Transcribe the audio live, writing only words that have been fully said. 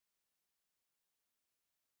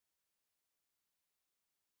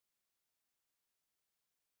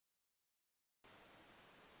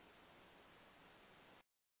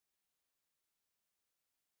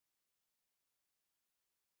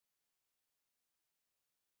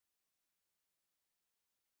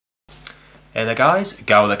Hey there guys,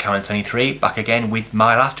 GoWithTheCamera23 back again with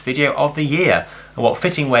my last video of the year. And what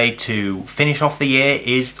fitting way to finish off the year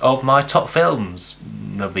is of my top films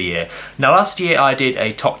of the year. Now last year I did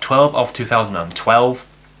a top 12 of 2012,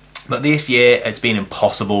 but this year it's been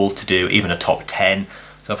impossible to do even a top 10.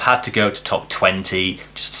 So I've had to go to top 20,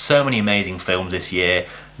 just so many amazing films this year.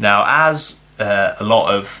 Now as a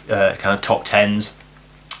lot of kind of top 10s,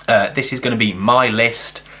 this is going to be my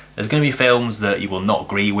list. There's going to be films that you will not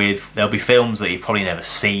agree with. There'll be films that you've probably never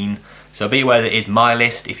seen. So be aware that it is my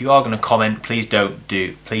list. If you are going to comment, please don't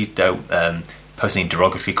post any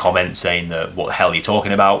derogatory comments saying that what the hell are you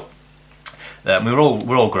talking about. We're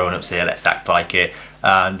all grown-ups here. Let's act like it.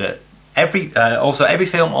 And also every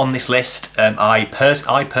film on this list, I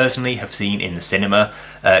personally have seen in the cinema.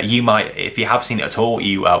 You might, if you have seen it at all,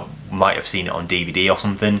 you might have seen it on DVD or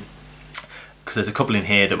something. Because there's a couple in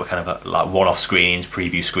here that were kind of like one-off screenings,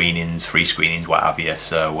 preview screenings, free screenings, what have you,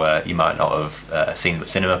 so you might not have seen them at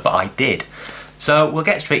cinema, but I did. So we'll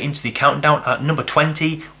get straight into the countdown. At number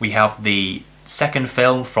 20 we have the second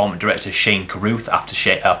film from director Shane Carruth after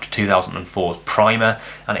 2004's Primer,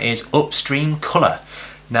 and it is Upstream Colour.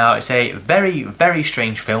 Now it's a very, very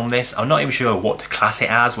strange film this. I'm not even sure what to class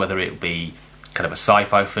it as, whether it would be kind of a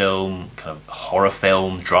sci-fi film, kind of horror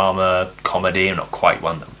film, drama, comedy. I'm not quite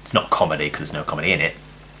one. It's not comedy because there's no comedy in it.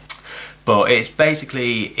 But it's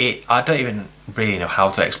basically, I don't even really know how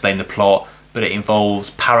to explain the plot, but it involves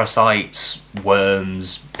parasites,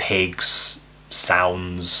 worms, pigs,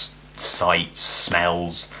 sounds, sights,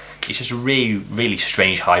 smells. It's just a really, really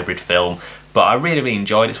strange hybrid film. But I really, really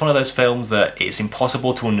enjoyed it. It's one of those films that it's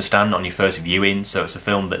impossible to understand on your first viewing, so it's a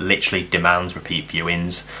film that literally demands repeat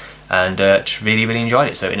viewings. And just really, really enjoyed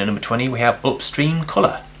it. So in at number 20 we have Upstream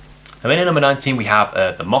Colour. Now in at number 19 we have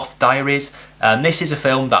The Moth Diaries. This is a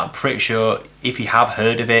film that I'm pretty sure if you have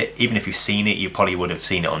heard of it, even if you've seen it, you probably would have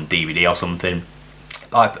seen it on DVD or something.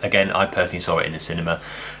 But again, I personally saw it in the cinema.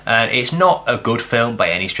 And it's not a good film by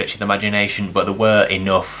any stretch of the imagination, but there were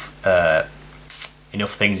enough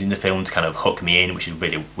things in the film to kind of hook me in, which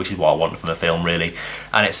is what I want from a film really.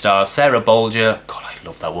 And it stars Sarah Bolger, God I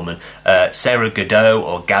love that woman, Sarah Gadot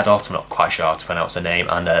or Gadot, I'm not quite sure how to pronounce her name,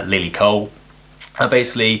 and Lily Cole. And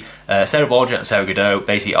basically Sarah Bolger and Sarah Gadot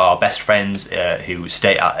basically are best friends who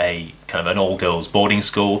stay at a kind of an all-girls boarding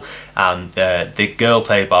school, and the girl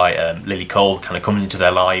played by Lily Cole kind of comes into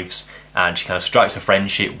their lives, and she kind of strikes a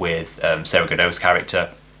friendship with Sarah Gadot's character,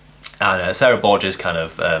 and Sarah Bolger's kind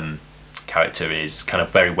of character is kind of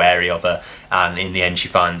very wary of her, and in the end she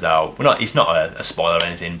finds out, well, it's not a spoiler or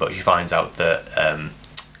anything, but she finds out that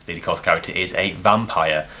Lily Cole's character is a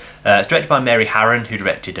vampire. It's directed by Mary Harron, who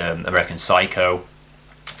directed American Psycho.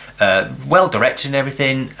 Well directed and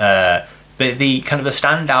everything, but the kind of the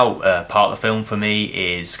standout part of the film for me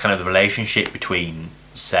is kind of the relationship between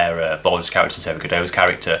Sarah Bolger's character and Sarah Gadot's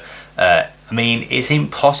character. I mean, it's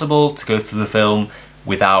impossible to go through the film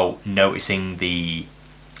without noticing the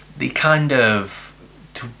kind of,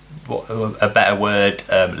 to what a better word,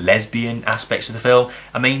 lesbian aspects of the film.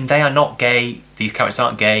 I mean, they are not gay, these characters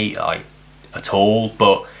aren't gay like at all,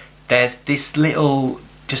 but there's this little,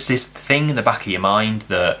 just this thing in the back of your mind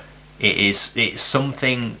that it's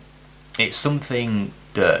something that's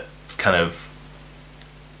kind of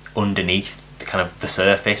underneath kind of the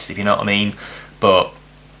surface, if you know what I mean. But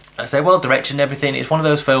I say, well directed and everything. It's one of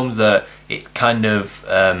those films that it kind of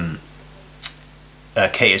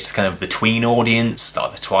caters to kind of the tween audience,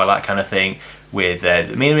 like the Twilight kind of thing, with I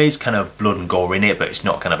mean there is kind of blood and gore in it, but it's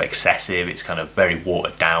not kind of excessive, it's kind of very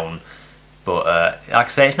watered down. But like I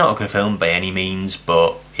say, it's not a good film by any means,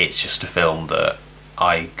 but it's just a film that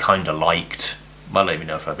I kind of liked. Well, I don't even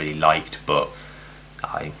know if I really liked, but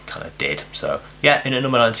I kind of did. So yeah, in at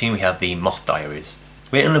number 19 we have The Moth Diaries.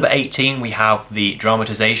 At number 18 we have the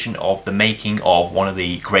dramatisation of the making of one of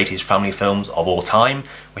the greatest family films of all time.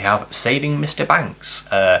 We have Saving Mr. Banks.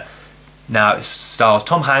 Now it stars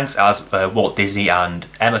Tom Hanks as Walt Disney and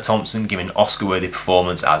Emma Thompson giving an Oscar-worthy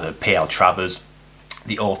performance as P.L. Travers,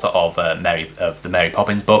 the author of the Mary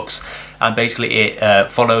Poppins books. And basically it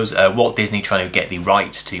follows Walt Disney trying to get the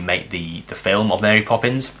rights to make the film of Mary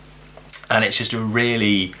Poppins. And it's just a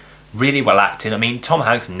really well acted. I mean, Tom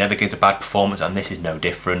Hanks never gives a bad performance, and this is no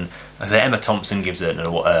different. As Emma Thompson gives an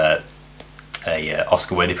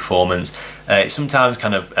Oscar-worthy performance. It sometimes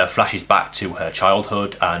kind of flashes back to her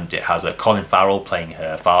childhood, and it has Colin Farrell playing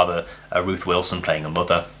her father, Ruth Wilson playing her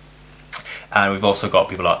mother, and we've also got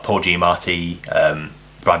people like Paul Giamatti,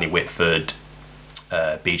 Bradley Whitford,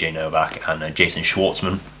 BJ Novak, and Jason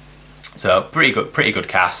Schwartzman. So pretty good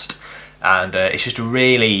cast. And it's just a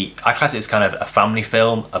really, I class it as kind of a family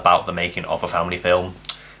film about the making of a family film.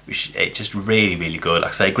 which it's just really, really good.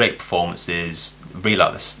 Like I say, great performances, really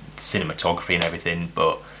like the cinematography and everything,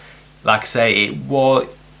 but like I say,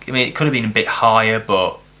 it could have been a bit higher,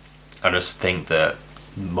 but I just think that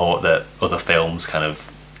other films kind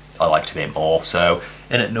of I liked a bit more. So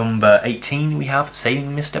in at number 18 we have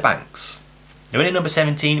Saving Mr. Banks. Now in at number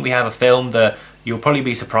 17 we have a film that you'll probably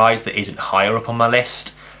be surprised that isn't higher up on my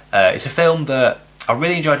list. It's a film that I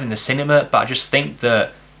really enjoyed in the cinema, but I just think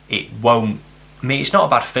that it won't... I mean, it's not a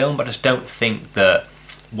bad film, but I just don't think that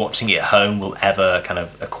watching it at home will ever kind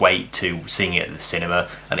of equate to seeing it at the cinema,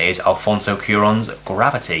 and it is Alfonso Cuarón's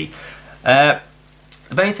Gravity. The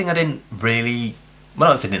main thing I didn't really... well,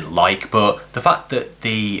 not that I didn't like, but the fact that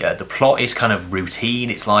the plot is kind of routine.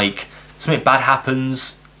 It's like something bad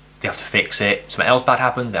happens, they have to fix it. Something else bad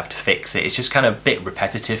happens, they have to fix it. It's just kind of a bit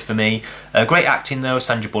repetitive for me. Great acting though,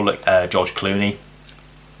 Sandra Bullock, George Clooney.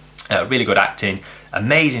 Really good acting,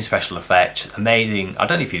 amazing special effects, amazing, I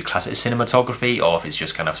don't know if you'd class it as cinematography or if it's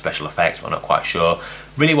just kind of special effects, but I'm not quite sure.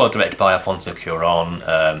 Really well directed by Alfonso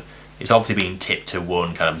Cuarón. It's obviously been tipped to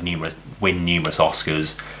win numerous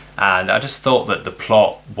Oscars. And I just thought that the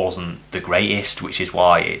plot wasn't the greatest, which is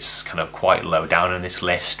why it's kind of quite low down on this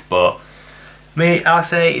list. But I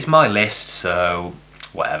say it's my list, so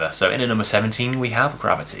whatever. So in at number 17 we have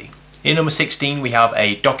Gravity. In number 16 we have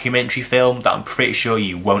a documentary film that I'm pretty sure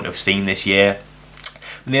you won't have seen this year.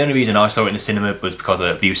 And the only reason I saw it in the cinema was because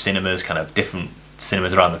of View Cinemas, kind of different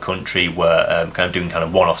cinemas around the country were kind of doing kind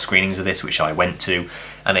of one-off screenings of this, which I went to.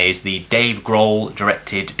 And it is the Dave Grohl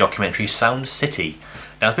directed documentary Sound City.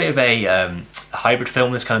 Now it's a bit of a hybrid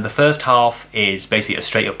film. This kind of the first half is basically a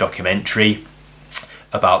straight up documentary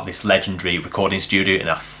about this legendary recording studio, and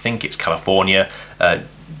I think it's California.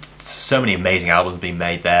 So many amazing albums being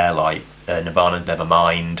made there, like Nirvana's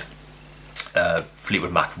Nevermind,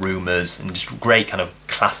 Fleetwood Mac Rumours, and just great kind of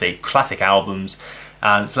classic albums.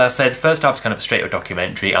 And so as I said, the first half is kind of a straight up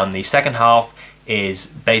documentary, and the second half is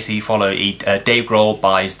basically Dave Grohl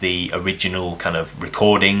buys the original kind of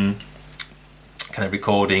recording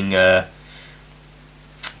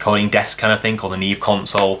desk kind of thing called the Neve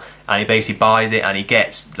console, and he basically buys it and he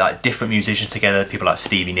gets like different musicians together, people like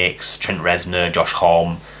Stevie Nicks, Trent Reznor, Josh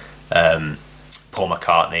Homme, Paul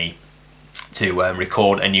McCartney, to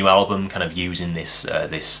record a new album kind of using this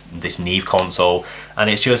Neve console. And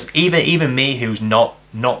it's just even me, who's not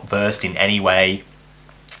versed in any way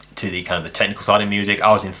to the kind of the technical side of music,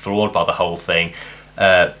 I was enthralled by the whole thing.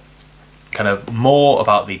 Kind of more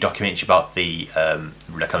about the documentary about the kind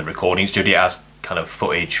of recording studio as kind of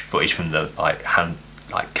footage from the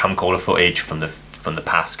camcorder footage from the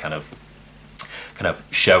past, kind of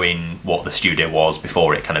showing what the studio was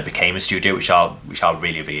before it kind of became a studio, which I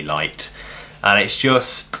really liked. And it's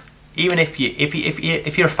just, even if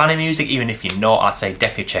you're a fan of music, even if you're not, I'd say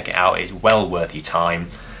definitely check it out. It's well worth your time.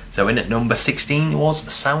 So in at number 16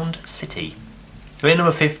 was Sound City. So in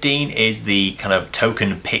number 15 is the kind of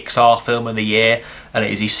token Pixar film of the year, and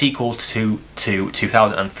it is a sequel to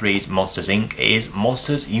 2003's Monsters Inc. It is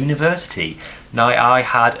Monsters University. Now I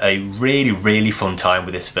had a really fun time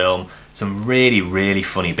with this film. Some really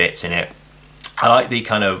funny bits in it. I like the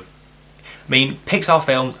kind of, Pixar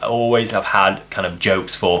films always have had kind of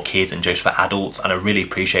jokes for kids and jokes for adults, and I really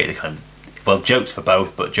appreciate the kind of, well, jokes for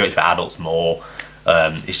both, but jokes for adults more.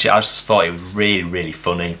 I just thought it was really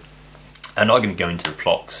funny. I'm not going to go into the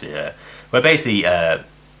plots here. Where basically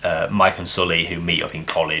Mike and Sully, who meet up in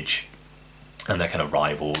college, and they're kind of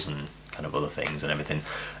rivals and kind of other things and everything.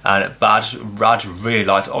 But I just really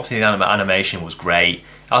liked it. Obviously the animation was great.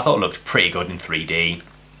 I thought it looked pretty good in 3D.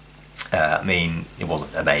 It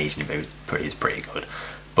wasn't amazing, but it was pretty good.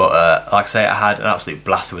 But like I say, I had an absolute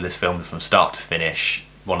blast with this film from start to finish.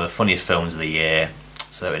 One of the funniest films of the year.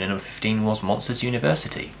 So in number 15 was Monsters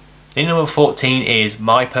University. In number 14 is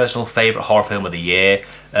my personal favourite horror film of the year.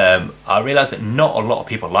 I realise that not a lot of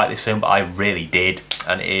people like this film, but I really did,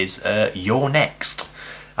 and it is You're Next.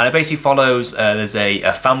 And it basically follows, there's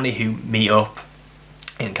a family who meet up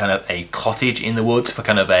in kind of a cottage in the woods for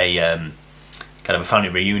kind of a family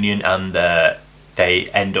reunion, and they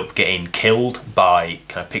end up getting killed by,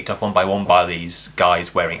 kind of picked off one by these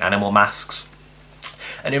guys wearing animal masks.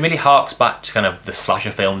 And it really harks back to kind of the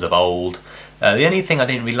slasher films of old. The only thing I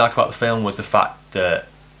didn't really like about the film was the fact that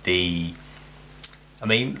when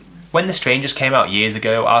The Strangers came out years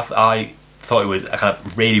ago, I thought it was kind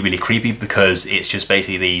of really creepy, because it's just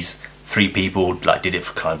basically these three people like did it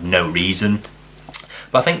for kind of no reason.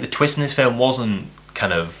 But I think the twist in this film wasn't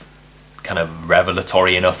kind of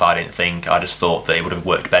revelatory enough, I didn't think. I just thought that it would have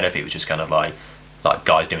worked better if it was just kind of like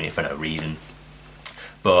guys doing it for no reason.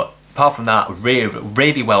 But apart from that,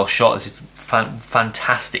 really well shot. This is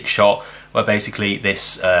fantastic shot where basically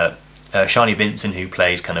this Shani Vincent, who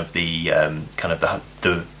plays kind of the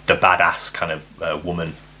badass kind of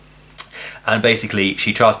woman, and basically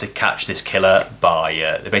she tries to catch this killer by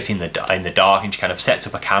they're basically in the dark, and she kind of sets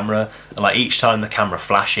up a camera, and like each time the camera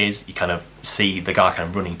flashes, you kind of see the guy kind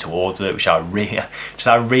of running towards her, which I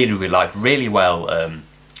really liked. Really well,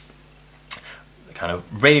 kind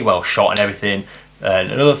of really well shot and everything.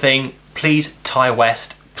 And another thing, please, Ti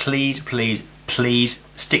West, please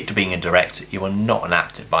stick to being a director. You are not an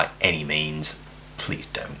actor by any means. Please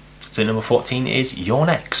don't. So number 14 is You're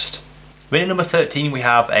Next. Then at number 13 we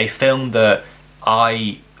have a film that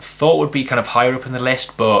I thought would be kind of higher up in the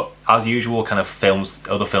list, but as usual, other films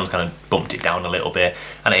kind of bumped it down a little bit,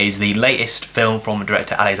 and it is the latest film from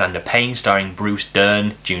director Alexander Payne, starring Bruce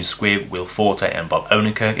Dern, June Squibb, Will Forte and Bob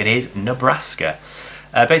Odenkirk. It is Nebraska.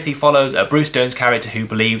 Basically follows Bruce Dern's character, who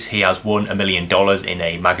believes he has won $1 million in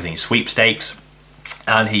a magazine sweepstakes,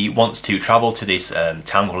 and he wants to travel to this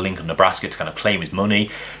town called Lincoln, Nebraska, to kind of claim his money.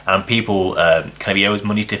 And people he owes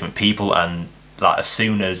money to different people, and like as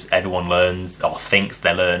soon as everyone learns or thinks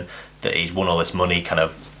they learn that he's won all this money, kind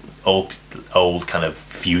of old kind of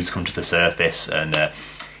feuds come to the surface, and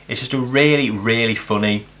it's just a really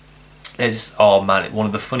funny. There's, oh man, one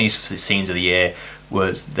of the funniest scenes of the year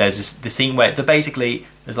was there's the scene where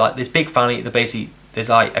there's like this big family. There's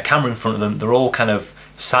like a camera in front of them. They're all kind of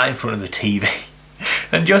sat in front of the TV.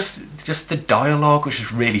 And just the dialogue was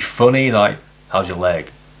just really funny, like, how's your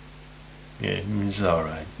leg? Yeah, it's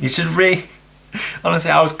alright. It's just really,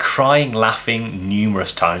 honestly, I was crying, laughing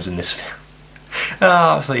numerous times in this film.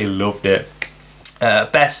 I absolutely loved it.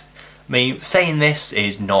 Saying this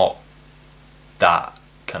is not that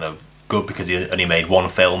kind of good because he only made one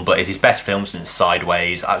film, but it's his best film since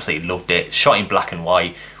Sideways. I absolutely loved it. Shot in black and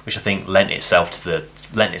white, which I think lent itself to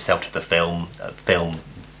the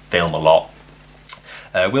film a lot.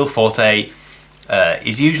 Will Forte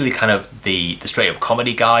is usually kind of the straight up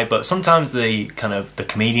comedy guy, but sometimes the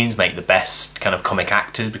comedians make the best kind of comic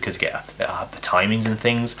actors because they have the timings and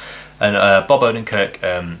things. And Bob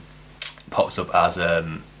Odenkirk pops up as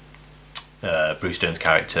Bruce Dern's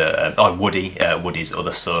character, Woody's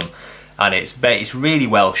other son, and it's really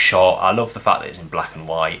well shot. I love the fact that it's in black and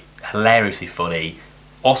white, hilariously funny,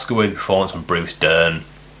 Oscar-worthy performance from Bruce Dern,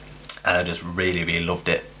 and I just really loved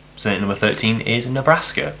it. So number 13 is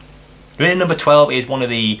Nebraska. Then number 12 is one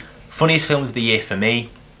of the funniest films of the year for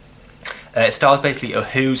me. It stars basically a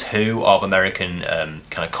who's who of American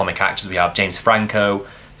kind of comic actors. We have James Franco,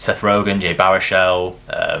 Seth Rogen, Jay Baruchel,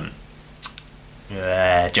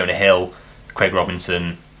 Jonah Hill, Craig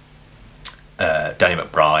Robinson, Danny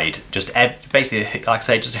McBride. Basically, like I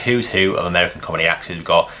say, just a who's who of American comedy actors. We've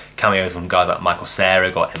got cameos from guys like Michael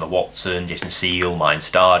Cera, got Emma Watson, Jason Segel, Mine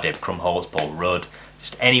Star, Dave Krumholtz, Paul Rudd.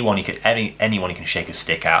 Just anyone you can shake a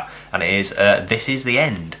stick at, and it is This Is the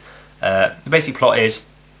End. The basic plot is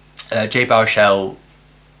Jay Baruchel.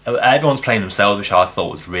 Everyone's playing themselves, which I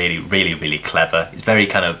thought was really clever. It's very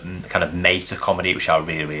kind of meta comedy, which I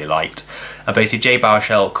really liked. And basically, Jay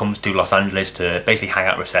Baruchel comes to Los Angeles to basically hang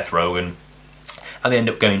out with Seth Rogen, and they end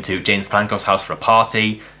up going to James Franco's house for a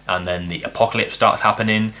party, and then the apocalypse starts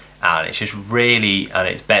happening. And it's just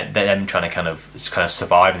it's them trying to kind of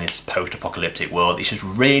survive in this post-apocalyptic world. It's just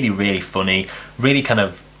really funny, really kind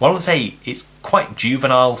of, well, I wouldn't say it's quite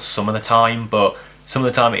juvenile some of the time, but some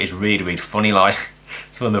of the time it is really funny. Like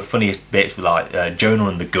some of the funniest bits were like Jonah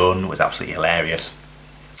and the Gun was absolutely hilarious,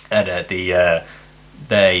 and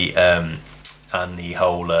and the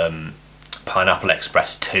whole Pineapple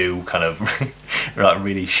Express 2 kind of like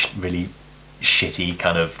really shitty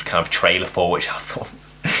kind of trailer for, which I thought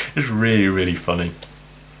was really funny.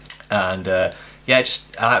 And yeah,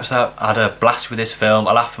 I had a blast with this film.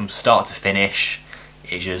 I laughed from start to finish.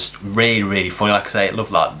 It's just really funny. Like I say, I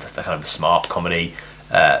love like the kind of the smart comedy.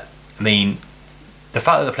 I mean, the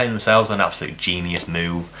fact that they're playing themselves is an absolute genius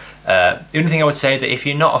move. The only thing I would say that if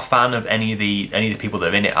you're not a fan of any of the people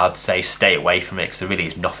that are in it, I'd say stay away from it because there really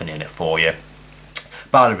is nothing in it for you.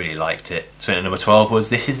 But I really liked it. So number 12 was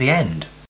This Is the End.